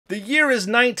The year is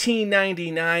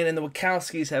 1999, and the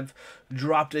Wachowskis have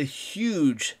dropped a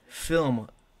huge film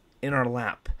in our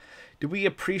lap. Did we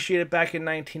appreciate it back in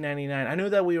 1999? I know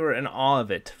that we were in awe of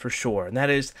it, for sure, and that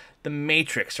is The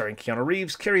Matrix, starring Keanu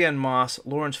Reeves, Carrie Anne-Moss,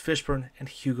 Laurence Fishburne, and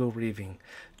Hugo Weaving,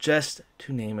 just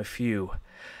to name a few.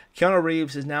 Keanu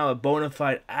Reeves is now a bona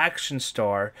fide action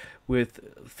star with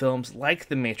films like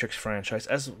the Matrix franchise,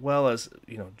 as well as,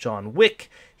 John Wick.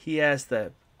 He has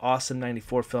the awesome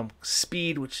 94 film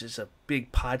Speed, which is a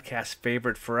big podcast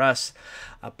favorite for us.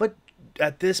 But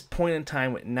at this point in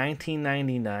time, with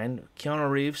 1999,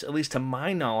 Keanu Reeves, at least to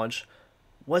my knowledge,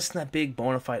 wasn't that big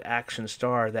bona fide action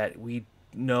star that we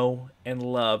know and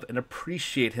love and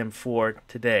appreciate him for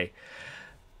today.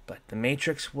 But The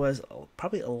Matrix was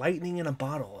probably a lightning in a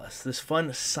bottle. It's this fun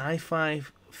sci-fi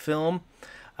film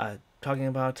talking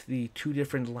about the two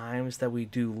different lives that we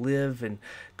do live and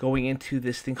going into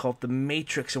this thing called The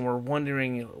Matrix, and we're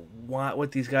wondering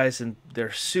what these guys in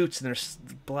their suits and their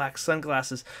black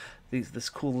sunglasses, this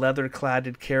cool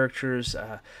leather-cladded characters,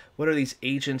 what are these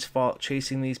agents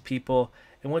chasing these people,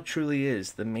 and what truly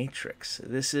is The Matrix.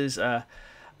 This is a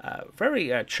very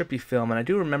trippy film, and I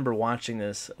do remember watching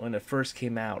this when it first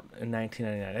came out in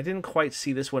 1999. I didn't quite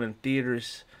see this one in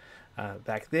theaters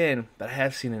back then, but I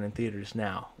have seen it in theaters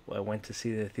now. I went to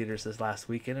see it in the theaters this last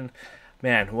weekend, and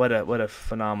man, what a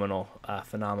phenomenal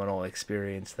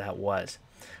experience that was.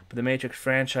 But the Matrix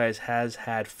franchise has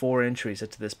had 4 entries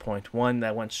up to this point. One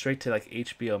that went straight to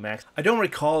HBO Max. I don't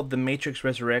recall if the Matrix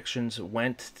Resurrections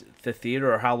went to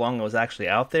theater or how long it was actually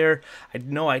out there. I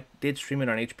know I did stream it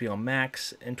on HBO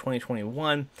Max in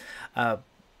 2021.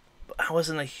 I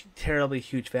wasn't a terribly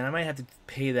huge fan. I might have to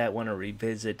pay that one a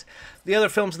revisit. The other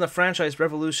films in the franchise,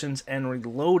 Revolutions and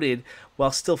Reloaded,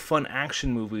 while still fun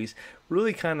action movies,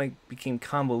 really kind of became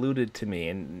convoluted to me,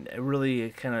 and it really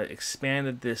kind of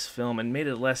expanded this film and made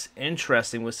it less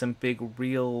interesting with some big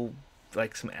real,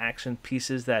 some action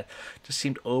pieces that just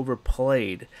seemed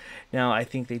overplayed. Now, I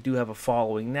think they do have a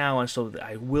following now, and so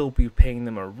I will be paying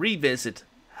them a revisit.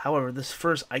 However, this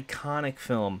first iconic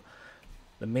film,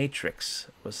 The Matrix,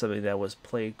 was something that was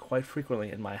played quite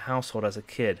frequently in my household as a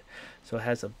kid. So it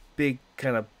has a big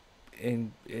kind of,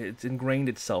 it's ingrained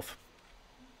itself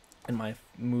in my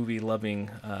movie-loving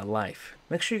life.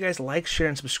 Make sure you guys like, share,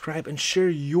 and subscribe, and share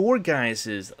your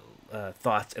guys'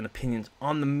 thoughts and opinions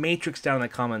on The Matrix down in the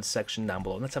comments section down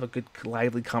below. Let's have a good,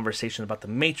 lively conversation about The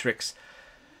Matrix.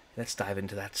 Let's dive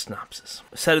into that synopsis.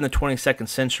 Set in the 22nd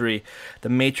century, The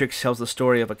Matrix tells the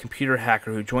story of a computer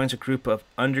hacker who joins a group of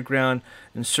underground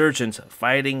insurgents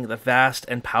fighting the vast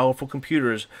and powerful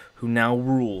computers who now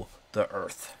rule the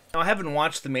Earth. Now, I haven't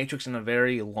watched The Matrix in a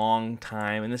very long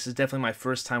time, and this is definitely my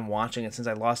first time watching it since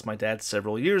I lost my dad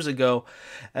several years ago.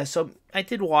 So I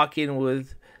did walk in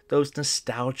with those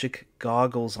nostalgic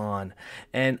goggles on,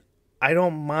 and I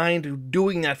don't mind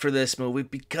doing that for this movie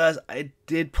because it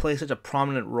did play such a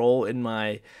prominent role in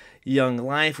my young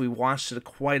life. We watched it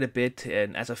quite a bit,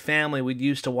 and as a family, we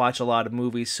used to watch a lot of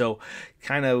movies, so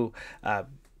kind of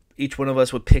each one of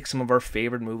us would pick some of our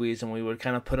favorite movies, and we would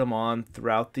kind of put them on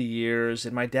throughout the years,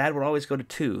 and my dad would always go to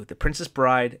 2, The Princess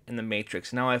Bride and The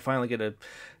Matrix. Now I finally get to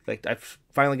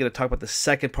talk about the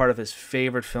second part of his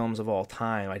favorite films of all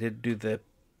time. I did do The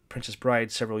Princess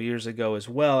Bride several years ago as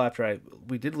well after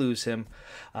we did lose him,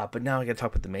 but now I got to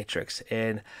talk about The Matrix.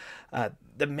 And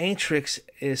The Matrix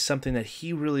is something that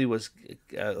he really was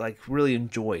really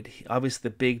enjoyed. Obviously,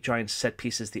 the big giant set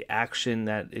pieces, the action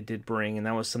that it did bring, and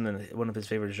that was one of his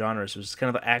favorite genres was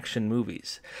kind of action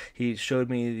movies. He showed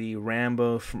me the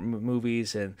Rambo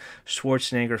movies and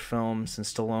Schwarzenegger films and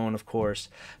Stallone, of course.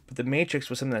 But The Matrix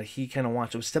was something that he kind of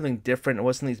watched. It was something different. It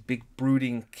wasn't these big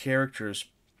brooding characters.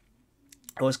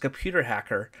 It was a computer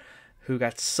hacker who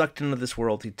got sucked into this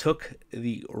world. He took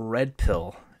the red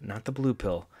pill, not the blue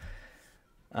pill,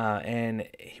 and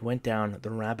he went down the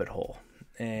rabbit hole.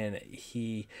 And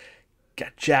he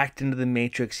got jacked into the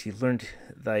Matrix. He learned,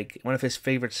 one of his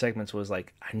favorite segments was I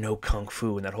know Kung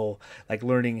Fu, and that whole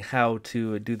learning how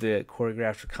to do the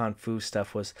choreographed Kung Fu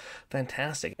stuff was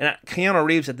fantastic. And Keanu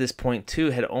Reeves at this point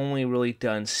too had only really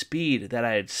done Speed that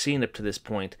I had seen up to this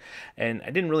point, and I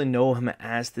didn't really know him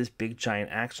as this big giant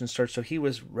action star, so he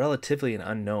was relatively an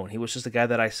unknown. He was just a guy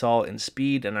that I saw in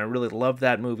Speed, and I really loved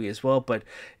that movie as well, but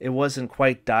it wasn't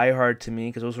quite Die Hard to me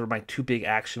because those were my 2 big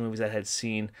action movies I had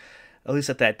seen, at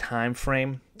least at that time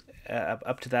frame,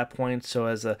 up to that point. So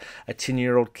as a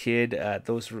 10-year-old kid,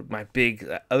 those were my big,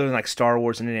 other than Star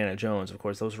Wars and Indiana Jones, of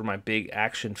course, those were my big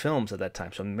action films at that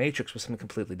time. So Matrix was something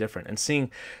completely different. And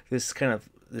seeing this kind of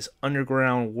this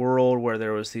underground world where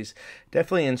there was these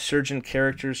definitely insurgent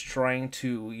characters trying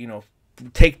to,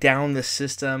 take down the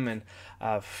system and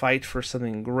fight for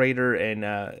something greater,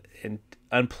 and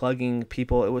unplugging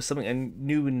people. It was something, a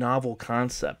new novel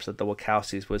concepts that the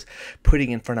Wachowskis was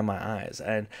putting in front of my eyes,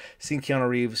 and seeing Keanu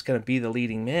Reeves kind of be the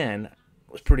leading man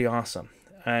was pretty awesome.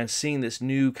 And seeing this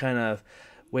new kind of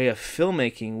way of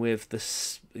filmmaking with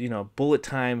this, bullet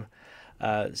time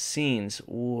scenes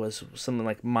was something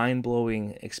like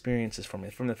mind-blowing experiences for me.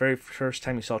 From the very first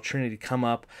time you saw Trinity come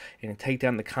up and take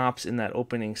down the cops in that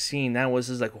opening scene, that was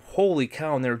just like, holy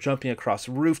cow, and they were jumping across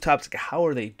rooftops. Like, how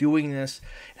are they doing this?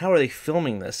 How are they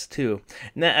filming this too?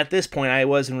 And at this point, I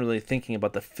wasn't really thinking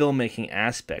about the filmmaking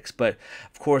aspects, but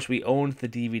of course we owned the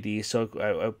DVD, so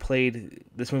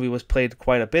this movie was played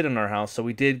quite a bit in our house, so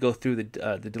we did go through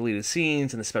the deleted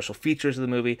scenes and the special features of the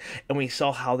movie, and we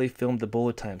saw how they filmed the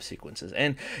bullet time sequences.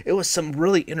 And it was some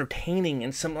really entertaining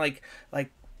and some like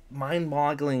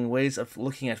mind-boggling ways of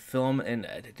looking at film in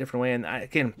a different way. And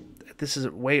again, this is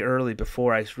way early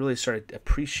before I really started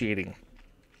appreciating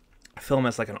film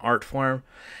as like an art form,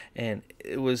 and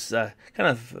it was kind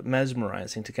of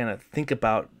mesmerizing to kind of think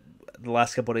about the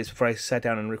last couple of days before I sat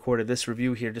down and recorded this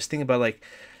review here. Just think about like,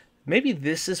 maybe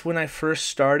this is when I first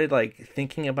started like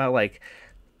thinking about like,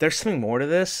 there's something more to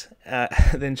this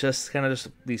than just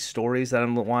these stories that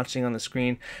I'm watching on the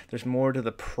screen. There's more to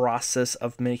the process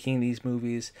of making these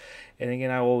movies. And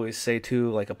again, I always say too,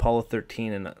 like Apollo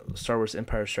 13 and Star Wars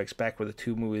Empire Strikes Back were the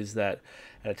two movies that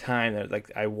at a time that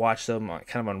like I watched them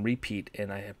kind of on repeat,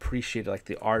 and I appreciated like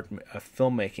the art of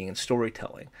filmmaking and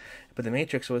storytelling. But The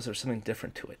Matrix there's something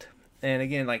different to it. And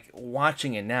again, like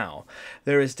watching it now,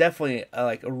 there is definitely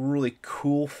a really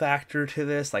cool factor to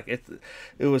this. Like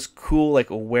it was cool, like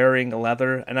wearing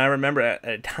leather. And I remember at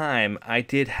a time I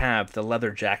did have the leather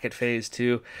jacket phase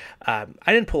too. I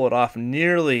didn't pull it off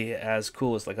nearly as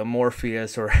cool as like a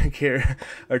Morpheus or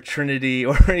or Trinity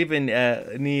or even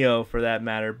Neo for that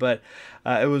matter. But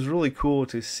it was really cool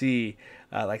to see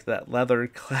like that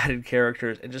leather-clad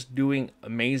characters and just doing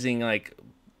amazing like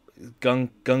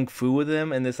gung fu with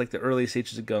them, and this like the early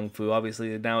stages of gung fu.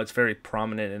 Obviously now it's very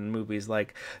prominent in movies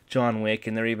like John Wick,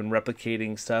 and they're even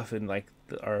replicating stuff in like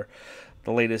the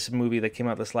latest movie that came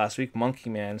out this last week,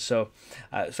 Monkey Man. So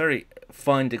it's very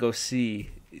fun to go see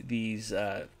these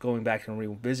going back and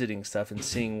revisiting stuff and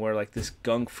seeing where like this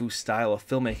gung fu style of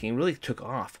filmmaking really took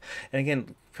off. And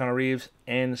again, Keanu Reeves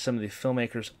and some of the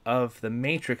filmmakers of The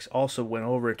Matrix also went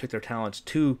over and took their talents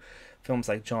to films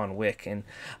like John Wick, and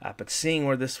but seeing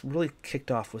where this really kicked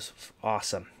off was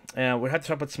awesome. And we have to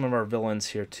talk about some of our villains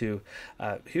here too.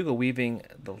 Hugo Weaving,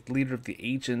 the leader of the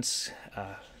agents.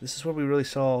 This is where we really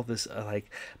saw this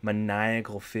like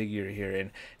maniacal figure here,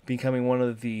 and becoming one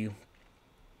of the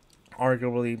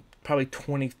arguably probably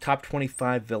top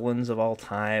 25 villains of all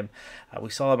time. We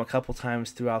saw him a couple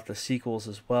times throughout the sequels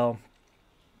as well.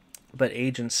 But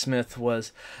Agent Smith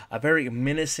was a very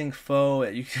menacing foe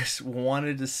that you just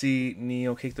wanted to see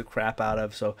Neo kick the crap out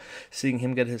of. So seeing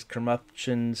him get his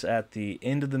comeuppance at the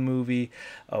end of the movie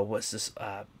was this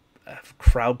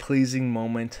crowd-pleasing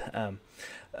moment.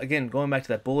 Again, going back to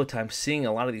that bullet time, seeing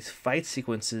a lot of these fight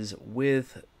sequences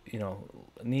with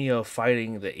Neo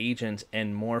fighting the agents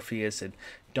and Morpheus and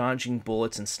dodging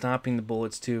bullets and stopping the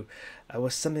bullets too,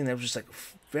 was something that was just like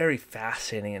very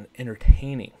fascinating and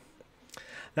entertaining.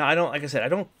 Now, I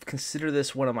don't consider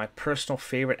this one of my personal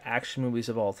favorite action movies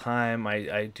of all time.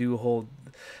 I do hold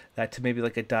that to maybe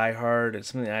like a Die Hard.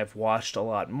 It's something I've watched a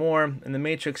lot more. And The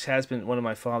Matrix has been one of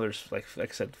my father's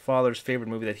favorite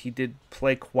movie that he did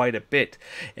play quite a bit.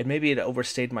 And maybe it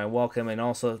overstayed my welcome. And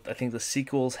also, I think the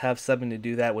sequels have something to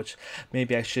do that, which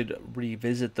maybe I should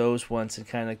revisit those once and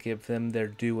kind of give them their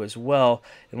due as well.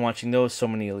 And watching those so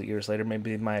many years later,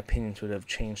 maybe my opinions would have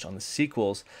changed on the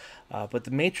sequels. But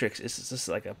The Matrix is just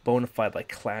like a bona fide like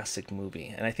classic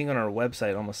movie. And I think on our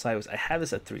website, Almost Sideways, I have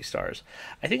this at 3 stars.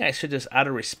 I think I should just, out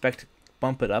of respect,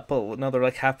 bump it up another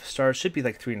like half a star. It should be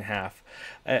like 3.5.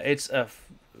 It's a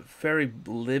very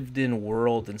lived-in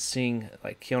world, and seeing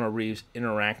like Keanu Reeves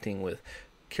interacting with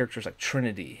characters like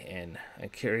Trinity and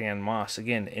Carrie Anne-Moss.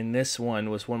 Again, in this one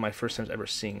was one of my first times ever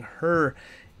seeing her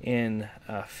in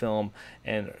film,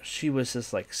 and she was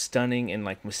just like stunning and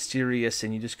like mysterious,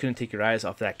 and you just couldn't take your eyes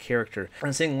off that character.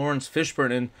 And seeing Laurence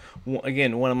Fishburne in,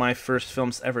 again, one of my first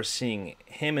films ever, seeing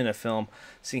him in a film,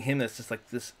 seeing him as just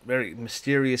like this very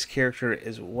mysterious character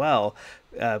as well,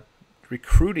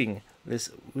 recruiting this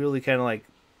really kind of like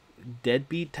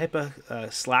deadbeat type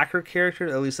of slacker character.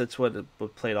 At least that's what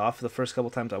it played off the first couple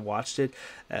times I watched it,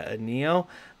 Neo.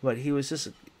 But he's just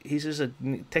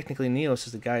technically Neo's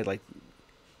just a guy like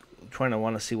trying to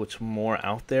want to see what's more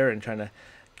out there and trying to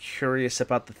curious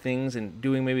about the things and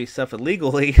doing maybe stuff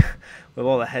illegally with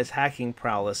all his hacking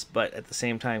prowess, but at the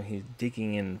same time he's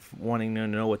digging in, wanting to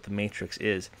know what the Matrix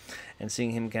is, and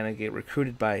seeing him kind of get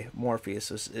recruited by Morpheus.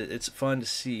 So it's fun to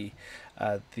see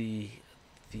the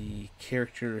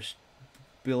characters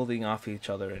building off each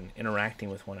other and interacting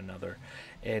with one another,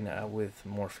 and with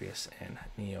Morpheus and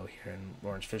Neo here, and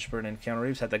Laurence Fishburne and Keanu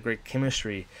Reeves had that great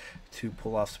chemistry to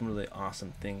pull off some really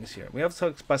awesome things here. We have to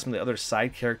talk about some of the other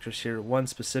side characters here. One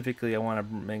specifically I want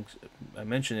to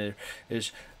mention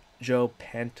is Joe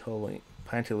Pantoliano,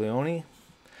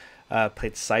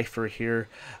 played Cypher here.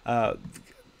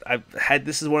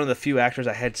 This is one of the few actors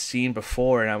I had seen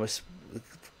before, and I was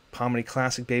comedy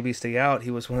classic Baby Stay Out.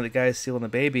 He was one of the guys stealing the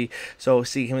baby. So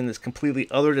seeing him in this completely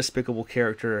other despicable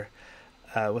character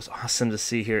was awesome to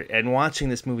see here. And watching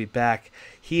this movie back,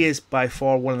 he is by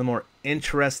far one of the more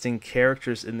interesting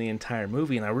characters in the entire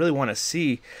movie. And I really want to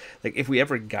see, like, if we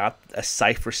ever got a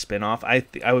Cypher spinoff,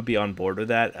 I would be on board with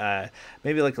that.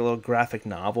 Maybe like a little graphic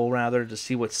novel, rather, to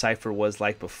see what Cypher was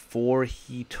like before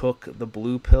he took the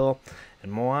blue pill.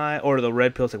 And why, or the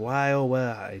red pill, it's like, why, oh,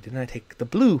 why didn't I take the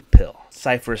blue pill?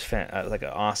 Cypher's like an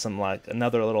awesome, like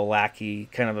another little lackey,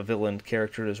 kind of a villain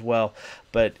character as well.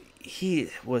 But he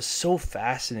was so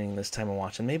fascinating this time of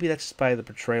watching. Maybe that's just by the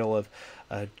portrayal of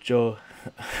Joe,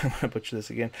 I'm going to butcher this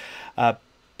again,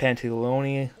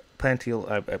 Pantoliano.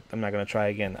 I'm not going to try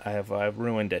again. I've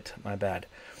ruined it. My bad.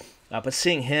 But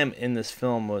seeing him in this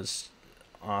film was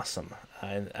awesome.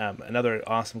 Another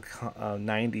awesome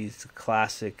 90s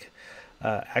classic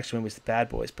action movie is The Bad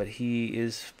Boys, but he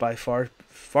is by far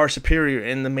superior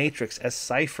in The Matrix as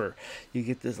Cypher. You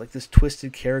get this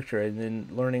twisted character, and then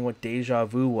learning what deja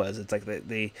vu was. It's like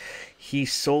he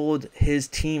sold his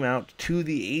team out to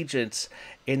the agents,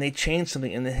 and they changed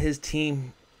something, and then his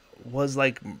team was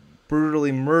like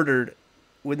brutally murdered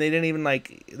when they didn't even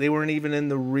they weren't even in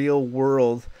the real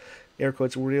world. Air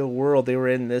quotes, real world. They were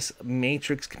in this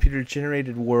Matrix computer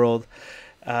generated world.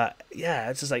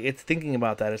 It's just like, it's thinking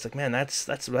about that. It's like, man, that's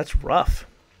rough.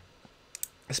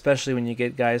 Especially when you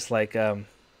get guys like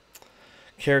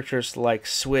characters like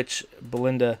Switch,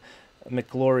 Belinda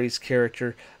McGlory's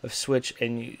character of Switch,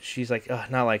 and she's like, oh,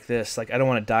 not like this. Like, I don't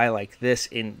want to die like this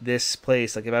in this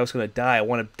place. Like, if I was going to die, I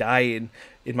want to die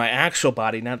in my actual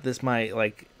body, not this my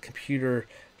like computer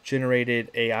generated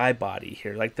AI body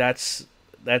here. Like, that's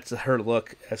her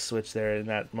look as Switch there in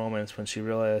that moment when she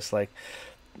realized like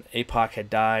APOC had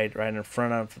died right in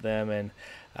front of them, and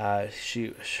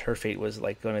her fate was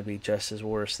like going to be just as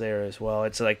worse there as well.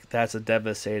 It's like, that's a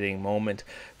devastating moment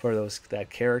for that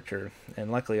character,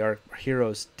 and luckily our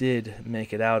heroes did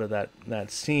make it out of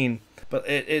that scene. But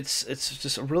it's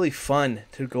just really fun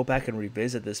to go back and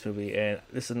revisit this movie. And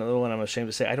this is another one I'm ashamed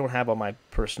to say I don't have on my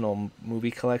personal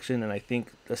movie collection, and I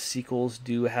think the sequels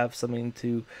do have something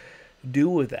to do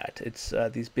with that. It's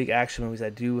these big action movies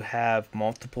that do have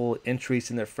multiple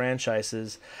entries in their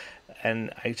franchises,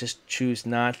 and I just choose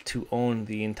not to own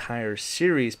the entire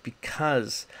series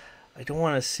because I don't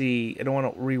want to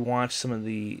rewatch some of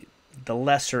the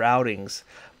lesser outings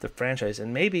of the franchise.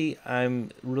 And maybe I'm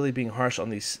really being harsh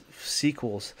on these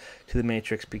sequels to The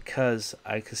Matrix because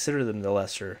I consider them the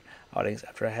lesser outings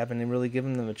after I haven't really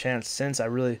given them a chance since I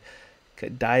really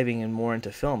diving in more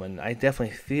into film. And I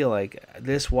definitely feel like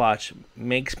this watch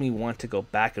makes me want to go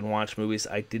back and watch movies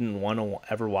I didn't want to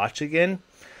ever watch again.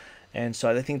 And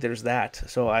so I think there's that.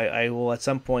 So I will at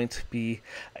some point be,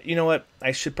 you know what,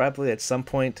 I should probably at some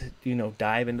point,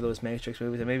 dive into those Matrix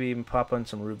movies and maybe even pop on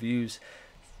some reviews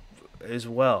as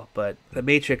well. But The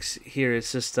Matrix here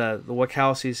is just the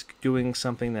Wachowskis doing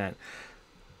something that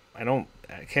I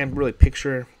can't really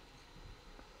picture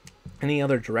any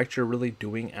other director really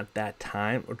doing at that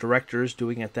time, or directors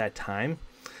doing at that time.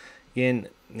 Again,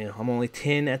 I'm only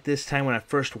 10 at this time when I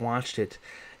first watched it,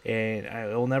 and I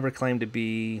will never claim to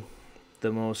be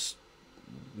the most,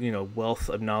 wealth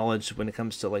of knowledge when it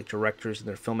comes to like directors and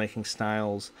their filmmaking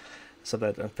styles, so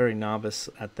that I'm very novice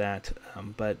at that.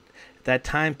 But at that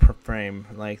time frame,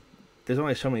 like, there's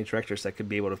only so many directors that could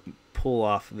be able to pull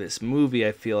off this movie,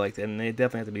 I feel like, and they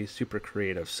definitely have to be super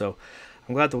creative. So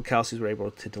I'm glad the Wachowskis were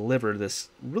able to deliver this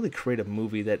really creative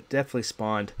movie that definitely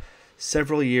spawned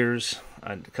several years,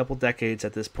 a couple decades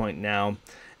at this point now,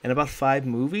 and about 5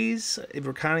 movies if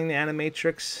we're counting the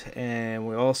Animatrix. And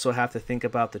we also have to think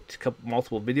about the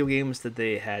multiple video games that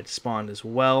they had spawned as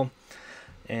well.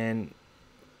 And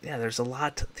yeah, there's a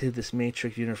lot to this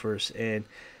Matrix universe, and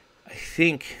I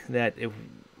think that if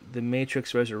The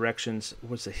Matrix Resurrections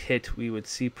was a hit, we would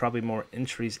see probably more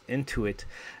entries into it.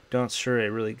 Not sure it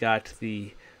really got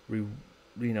the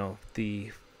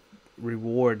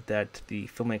reward that the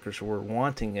filmmakers were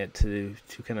wanting it to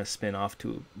kind of spin off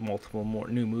to multiple more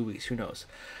new movies. Who knows?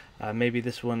 Maybe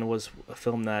this one was a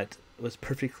film that was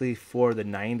perfectly for the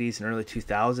 90s and early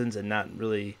 2000s and not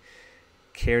really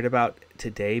cared about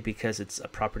today because it's a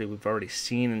property we've already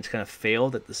seen and it's kind of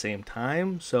failed at the same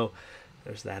time. So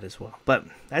there's that as well. But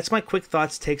that's my quick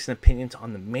thoughts, takes, and opinions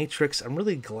on The Matrix. I'm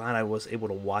really glad I was able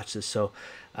to watch this. So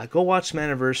go watch some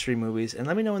anniversary movies and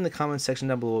let me know in the comments section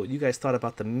down below what you guys thought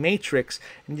about The Matrix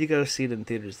and you go see it in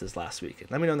theaters this last week.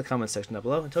 Let me know in the comments section down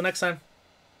below. Until next time,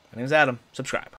 my name is Adam. Subscribe.